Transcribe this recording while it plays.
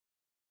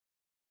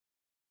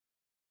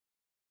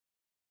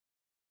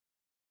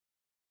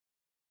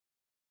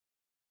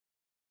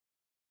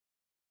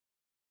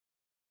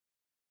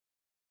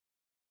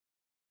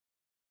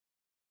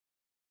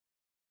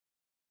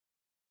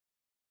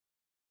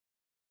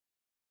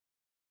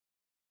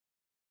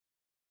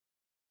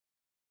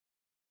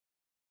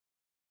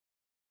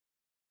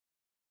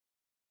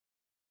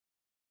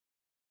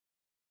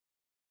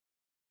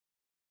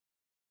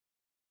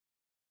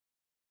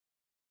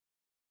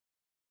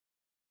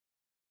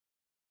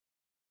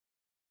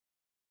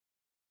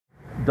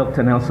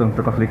Dr. Nelson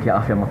kutoka kliniki ya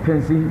afya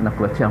mapenzi na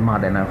kuletea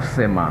mada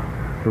inayosema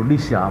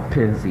rudisha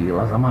penzi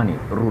la zamani.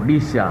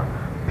 Rudisha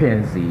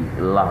penzi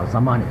la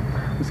zamani.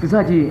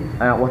 Msikilizaji,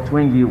 watu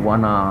wengi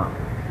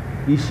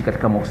wanaishi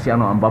katika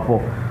mahusiano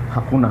ambapo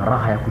hakuna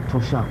raha ya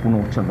kutosha, hakuna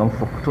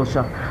uchangamfu wa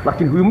kutosha,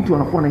 lakini huyu mtu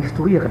anakuwa na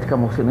historia katika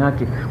mahusiano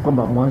yake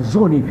kwamba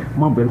mwanzoni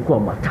mambo yalikuwa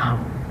matamu.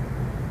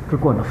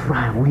 Kulikuwa na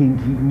furaha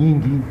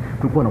nyingi,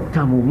 kulikuwa na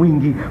utamu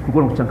mwingi,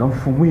 kulikuwa na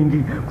uchangamfu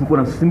mwingi, kulikuwa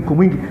na msisimko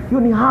mwingi.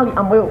 Hiyo ni hali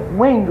ambayo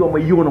wengi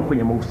wameiona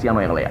kwenye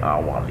mahusiano yale ya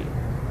awali.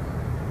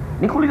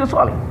 Nikuulize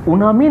swali,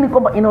 unaamini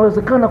kwamba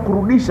inawezekana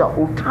kurudisha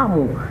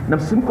utamu na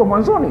msisimko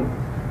mwanzoni?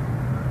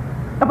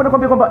 Hapa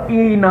nakwambia kwamba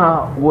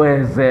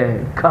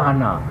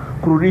inawezekana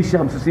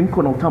kurudisha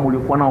msisimko na utamu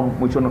uliokuwa nao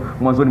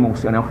mwanzoni mwa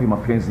mahusiano yako ya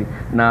mapenzi,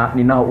 na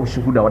ninao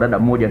ushuhuda wa dada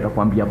mmoja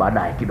nitakwambia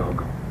baadaye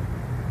kidogo.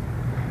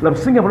 La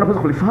msingi ambalo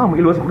unaweza kulifahamu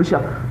ili uweze kurudisha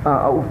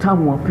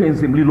utamu wa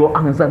penzi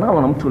mliloanza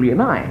nalo na mtu uliye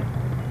naye,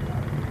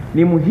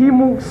 ni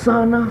muhimu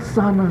sana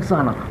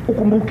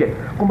ukumbuke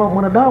kwamba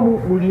mwanadamu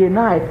uliye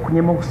naye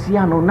kwenye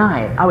mahusiano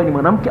naye, awe ni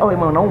mwanamke awe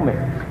mwanaume,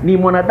 ni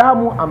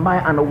mwanadamu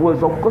ambaye ana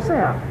uwezo wa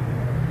kukosea.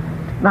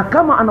 Na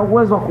kama ana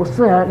uwezo wa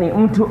kukosea, ni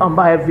mtu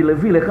ambaye vile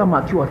vile kama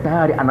akiwa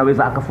tayari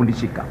anaweza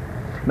akafundishika.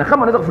 Na kama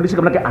anaweza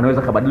kufundishika, maana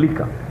anaweza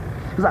kubadilika.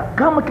 Sasa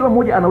kama kila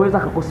mmoja anaweza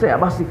akakosea,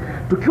 basi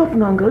tukiwa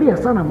tunaangalia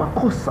sana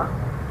makosa,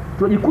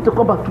 tunajikuta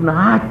kwamba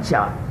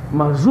tunaacha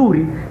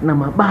mazuri na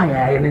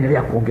mabaya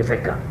yanaendelea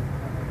kuongezeka.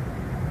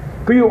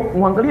 Kwa hiyo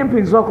muangalie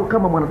mpenzi wako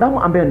kama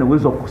mwanadamu ambaye ana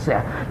uwezo wa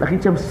kukosea, lakini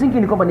cha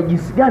msingi ni kwamba ni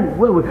jinsi gani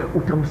wewe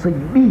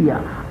utamsaidia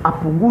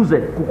apunguze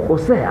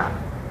kukosea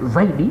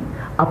zaidi,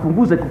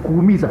 apunguze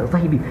kukuumiza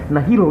zaidi, na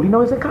hilo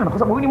linawezekana kwa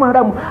sababu huyu ni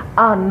mwanadamu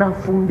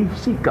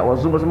anafundishika.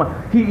 Wazungu wanasema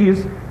he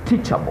is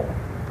teachable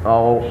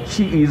au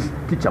she is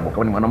teachable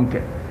kama ni mwanamke.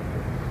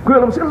 Kwa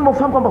hiyo lazima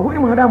ufahamu kwamba huyu ni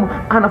mwanadamu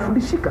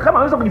anafundishika. Kama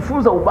anaweza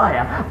kujifunza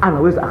ubaya,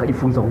 anaweza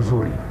akajifunza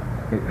uzuri.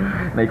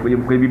 Na kwenye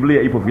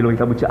Biblia ipo vile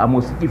kitabu cha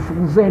Amos,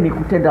 jifunzeni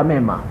kutenda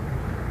mema.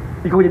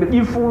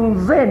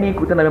 Jifunzeni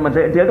kutenda mema.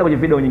 Nitaeleza kwenye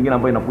video nyingine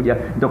ambayo inakuja,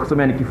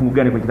 nitakusomea ni kifungu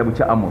gani kwenye kitabu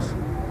cha Amos.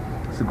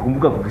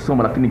 Sikukumbuka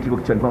kukisoma, lakini kiko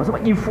kichwani. Anasema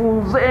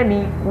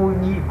jifunzeni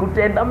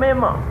kutenda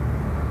mema.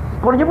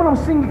 Kwa jambo la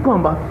msingi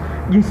kwamba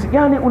jinsi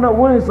gani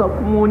unaweza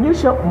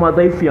kumuonyesha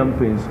madhaifu ya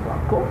mpenzi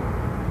wako,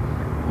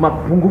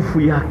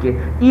 mapungufu yake,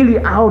 ili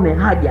aone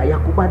haja ya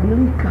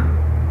kubadilika.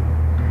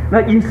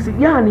 Na jinsi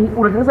gani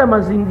unatengeneza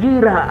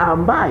mazingira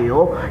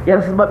ambayo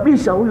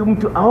yanasababisha huyu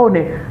mtu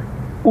aone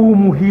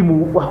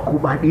umuhimu wa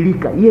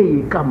kubadilika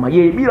yeye kama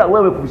yeye, bila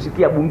wewe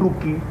kumshikia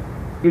bunduki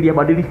ili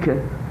abadilike.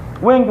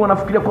 Wengi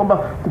wanafikiria kwamba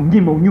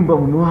kumnyima unyumba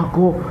mume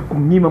wako,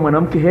 kumnyima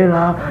mwanamke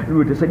hela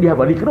ndio itasaidia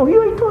abadilike. No,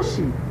 hiyo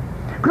haitoshi.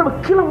 Kwa sababu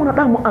kila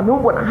mwanadamu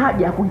ameumbwa na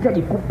haja ya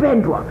kuhitaji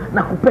kupendwa,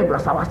 na kupendwa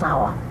sawa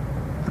sawa.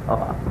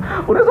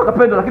 Unaweza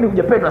kupendwa lakini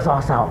hujapendwa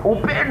sawa sawa.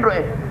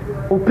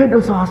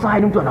 Upendo sawa sawa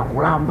ni mtu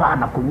anakulamba,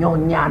 na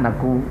kunyonya, na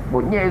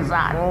kubonyeza,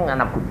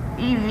 na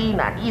hivi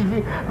na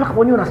hivi, mpaka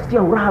mwenyewe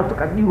unasikia uraha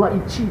kutoka juu hadi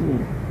chini.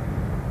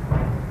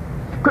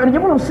 Kwa hiyo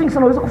jambo la msingi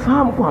sana unaweza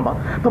kufahamu kwamba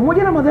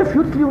pamoja na madhaifu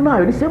yote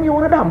tulionayo ni sehemu ya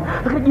wanadamu,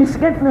 lakini jinsi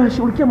gani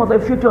tunashughulikia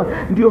madhaifu yetu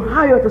ndio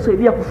hayo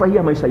yatasaidia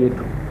kufurahia maisha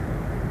yetu.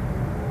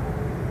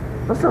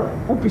 Sasa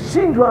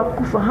ukishindwa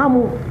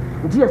kufahamu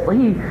njia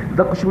sahihi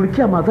za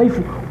kushughulikia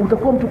madhaifu,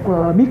 utakuwa mtu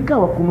kulalamika,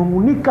 wa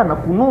kunungunika na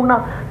kununa,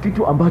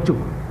 kitu ambacho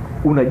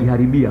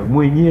unajiharibia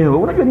mwenyewe.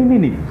 Unajua ni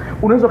nini?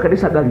 Unaweza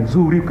kuendesha gari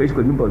nzuri, ukaishi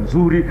kwa nyumba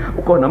nzuri,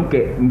 ukawa na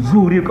mke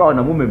mzuri, ukawa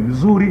na mume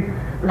mzuri,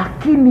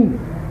 lakini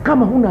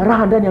kama huna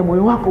raha ndani ya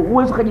moyo wako,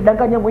 uwezo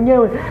kujidanganya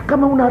mwenyewe.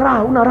 Kama huna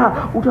raha,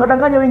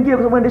 utadanganya wengine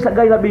kwa sababu unaendesha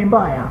gari la bei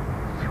mbaya.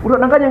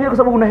 Utadanganya wengine kwa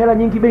sababu una hela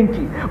nyingi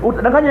benki.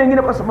 Utadanganya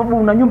wengine kwa sababu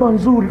una nyumba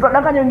nzuri.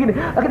 Utadanganya wengine,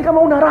 lakini kama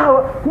huna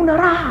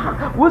raha,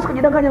 uwezo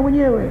kujidanganya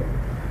mwenyewe.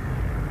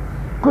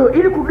 Kwa hiyo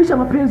ili kurudisha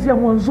mapenzi ya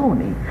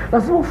mwanzoni,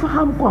 lazima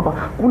ufahamu kwamba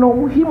kuna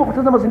umuhimu wa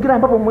kutengeneza mazingira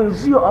ambapo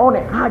mwenzio aone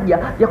haja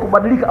ya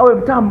kubadilika, awe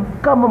mtamu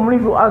kama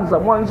mlivyoanza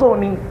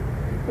mwanzoni.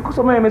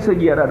 Nikusomea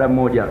message ya dada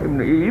mmoja.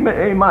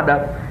 Mada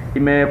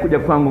imekuja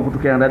kwangu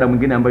kutokea na dada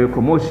mwingine ambaye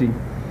yuko Moshi,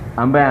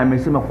 ambaye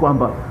amesema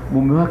kwamba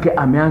mume wake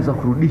ameanza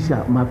kurudisha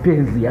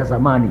mapenzi ya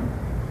zamani.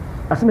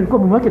 Asema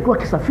ilikuwa mume wake kwa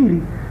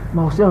kisafiri,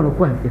 mahusiano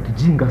yalikuwa ya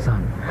kijinga sana.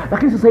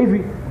 Lakini sasa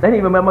hivi,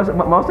 yani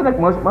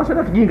mahusiano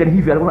ya kijinga ni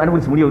hivi,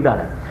 anasimulia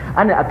udada.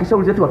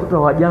 Akishauliza tu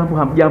watoto wa jambo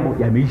hamjambo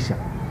yameisha.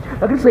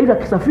 Lakini sasa hivi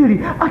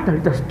akisafiri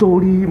ataleta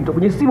story, mtu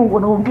kwenye simu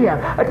wanaongea,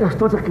 ataleta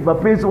story za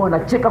kimapenzi,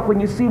 wanacheka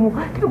kwenye simu,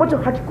 kitu ambacho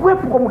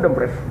hakikuwepo kwa muda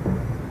mrefu.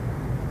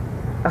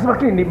 Asema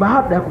lakini ni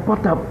baada ya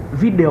kupata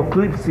video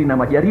clips na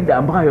majarida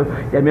ambayo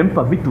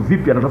yamempa vitu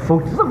vipya na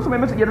tofauti. Sasa kusoma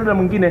message ya dada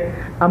mwingine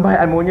ambaye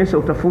ameonyesha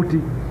utofauti,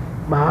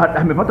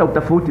 amepata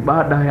utofauti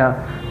baada ya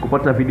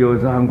kupata video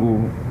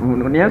zangu.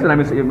 Nianze na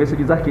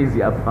message zake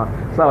hizi hapa.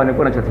 Sawa,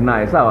 nilikuwa na chat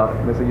naye. Sawa,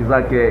 message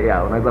zake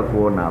unaweza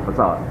kuona hapa.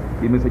 Sawa,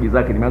 hii message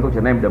zake nimeanza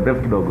kuchat naye muda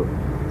mrefu kidogo.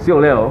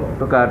 Sio leo,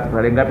 toka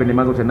tarehe ngapi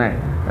nimeanza kuchat naye?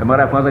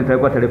 Mara ya kwanza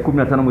nilikuwa tarehe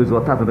 15 mwezi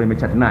wa 3 ndio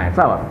nimechat naye.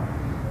 Sawa?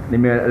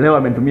 Leo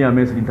amenitumia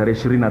message tarehe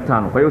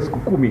 25. Kwa hiyo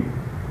siku 10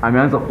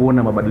 ameanza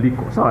kuona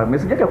mabadiliko. Sawa,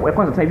 message yake ya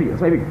kwanza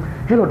sasa hivi.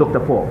 Hello Dr.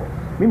 Paul.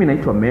 Mimi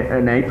naitwa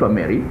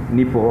Mary,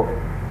 nipo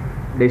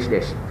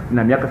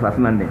na miaka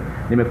 34.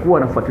 Nimekuwa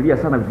nafuatilia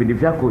sana vipindi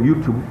vyako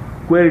YouTube.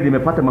 Kweli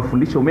nimepata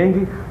mafundisho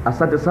mengi.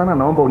 Asante sana.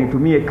 Naomba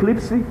unitumie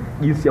clips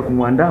jinsi ya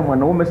kumwandaa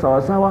mwanaume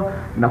sawa sawa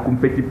na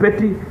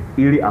kumpetipeti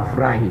ili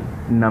afurahi.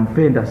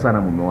 Nampenda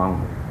sana mume wangu.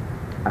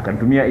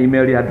 Akanitumia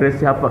email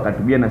address hapa,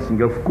 akanitumia na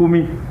shilingi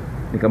 10,000.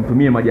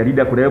 Nikamtumia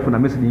majarida, kuna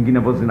message nyingine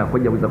ambazo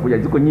zinakuja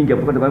ziko nyingi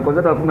hapo kwa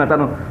zata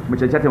 15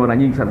 mchachate mara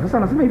nyingi sana. Sasa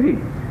anasema hivi,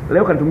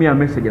 leo kanitumia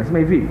message anasema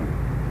hivi,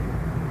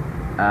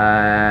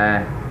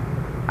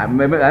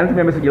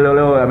 anatumia message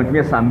leo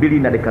ametumia saa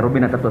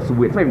 2:43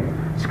 asubuhi. Sasa hivi,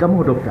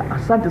 shikamoo dokta,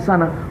 asante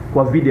sana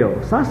kwa video.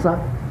 Sasa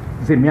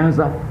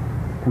zimeanza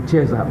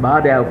kucheza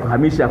baada ya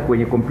kuhamisha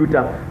kwenye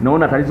kompyuta.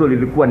 Naona tatizo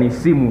lilikuwa ni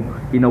simu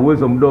ina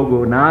uwezo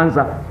mdogo,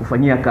 naanza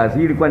kufanyia kazi.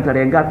 Hii ilikuwa ni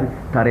tarehe ngapi?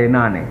 Tarehe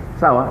 8.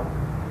 Sawa?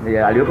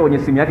 Aliweka kwenye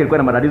simu yake ilikuwa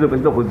na matatizo kwa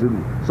sababu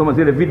kusoma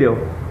zile video.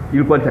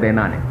 Ilikuwa ni tarehe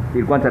 8.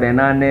 Ilikuwa ni tarehe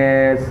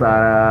 8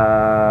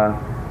 saa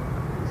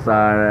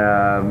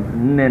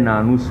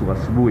 4:30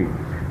 asubuhi.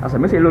 Sasa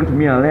message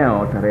iliyonitumia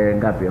leo tarehe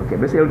ngapi? Okay,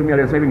 message iliyonitumia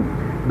leo sasa hivi,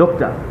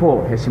 Dr. Paul,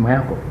 heshima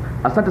yako.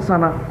 Asante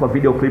sana kwa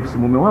video clips.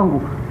 Mume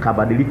wangu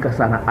kabadilika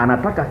sana.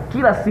 Anataka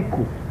kila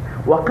siku.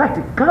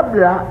 Wakati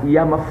kabla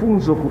ya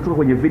mafunzo kutoka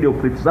kwenye video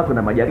clips zako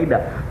na majarida,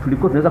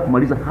 tulikuwa tunaweza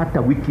kumaliza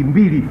hata wiki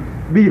 2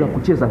 bila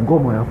kucheza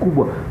ngoma ya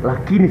kubwa,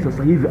 lakini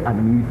sasa hivi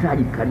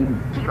ananihitaji karibu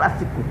kila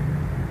siku.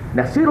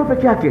 Na sio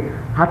peke yake,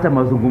 hata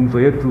mazungumzo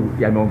yetu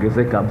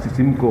yameongezeka,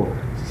 msisimko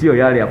sio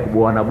yale ya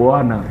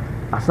kuboana.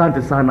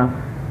 Asante sana.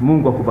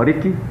 Mungu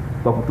akubariki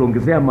kwa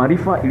kutuongezea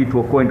maarifa ili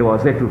tuokoe ndoa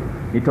zetu.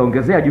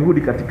 Nitaongezea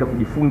juhudi katika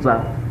kujifunza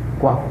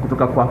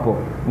kutoka kwako.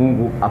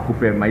 Mungu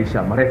akupe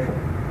maisha marefu.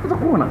 Sasa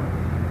kuona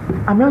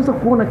ameanza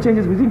kuona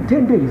changes within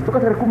 10 days toka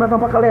tarehe 15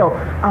 mpaka leo,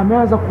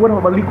 ameanza kuona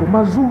mabadiliko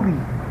mazuri.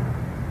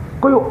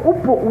 Kwa hiyo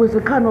upo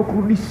uwezekano wa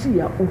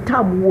kurudishia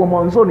utamu wa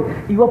mwanzoni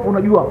iwapo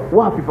unajua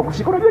wapi pa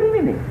kushika. Unajua ni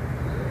nini?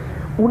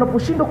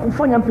 Unaposhindwa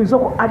kumfanya mpenzi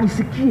wako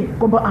ajisikie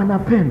kwamba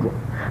anapendwa,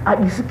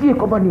 ajisikie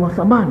kwamba ni wa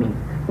thamani,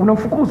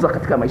 unamfukuza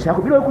katika maisha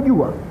yako bila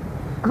kujua.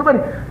 Kwa sababu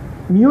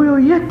mioyo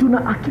yetu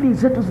na akili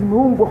zetu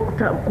zimeumbwa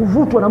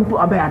kuvutwa na mtu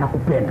ambaye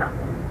anakupenda.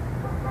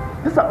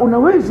 Sasa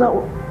unaweza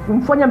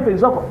kumfanya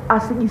mpenzi wako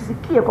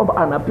asijisikie kwamba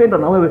anapendwa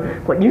na wewe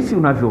kwa jinsi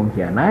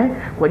unavyoongea naye,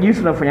 kwa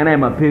jinsi unavyofanya naye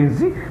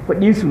mapenzi, kwa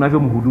jinsi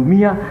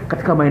unavyomhudumia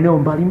katika maeneo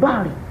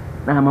mbalimbali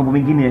na mambo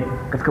mengine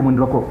katika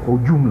mwendo wako kwa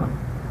ujumla,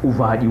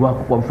 uvaaji wako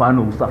kwa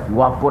mfano, usafi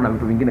wako na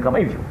vitu vingine kama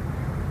hivyo.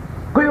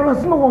 Kwa hiyo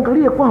lazima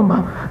uangalie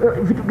kwamba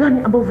vitu gani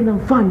ambavyo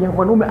vinamfanya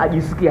mwanaume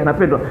ajisikie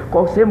anapendwa.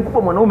 Kwa sehemu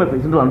kubwa mwanaume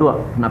kwenye tendo la ndoa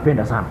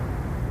tunapenda sana.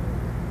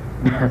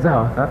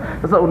 Sawa?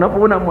 Sasa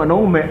unapoona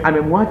mwanaume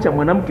amemwacha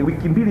mwanamke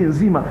wiki 2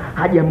 nzima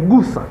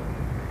hajamgusa,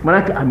 maana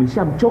yake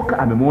ameshamchoka,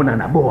 amemuona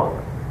anaboa.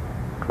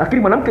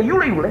 Lakini mwanamke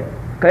yule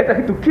kaleta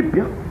kitu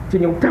kipya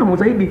chenye utamu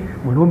zaidi,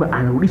 mwanaume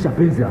anarudisha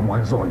penzi la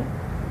mwanzoni.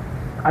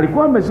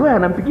 Alikuwa amezoea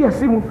anampigia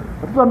simu,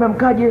 watoto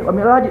wameamkaje,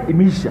 wamelaje,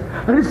 imeisha.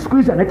 Lakini siku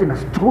hizi anaita na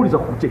stories za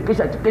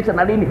kuchekesha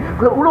na nini.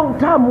 Kwa hiyo ule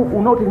utamu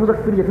unaotengeneza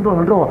kipindi cha tendo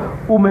la ndoa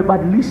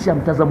umebadilisha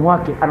mtazamo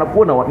wake.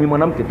 Anakuona ni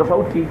mwanamke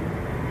tofauti,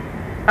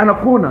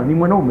 anakuona ni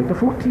mwanaume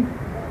tofauti.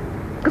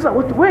 Sasa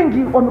watu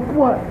wengi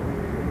wamekuwa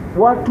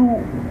watu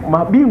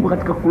mabingwa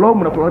katika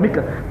kulaumu na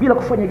kulalamika bila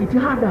kufanya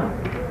jitihada.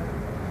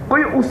 Kwa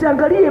hiyo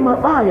usiangalie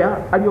mabaya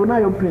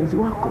alionayo mpenzi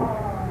wako,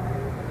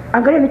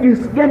 angalia ni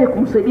jinsi gani ya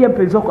kumsaidia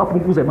mpenzi wako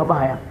apunguze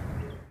mabaya.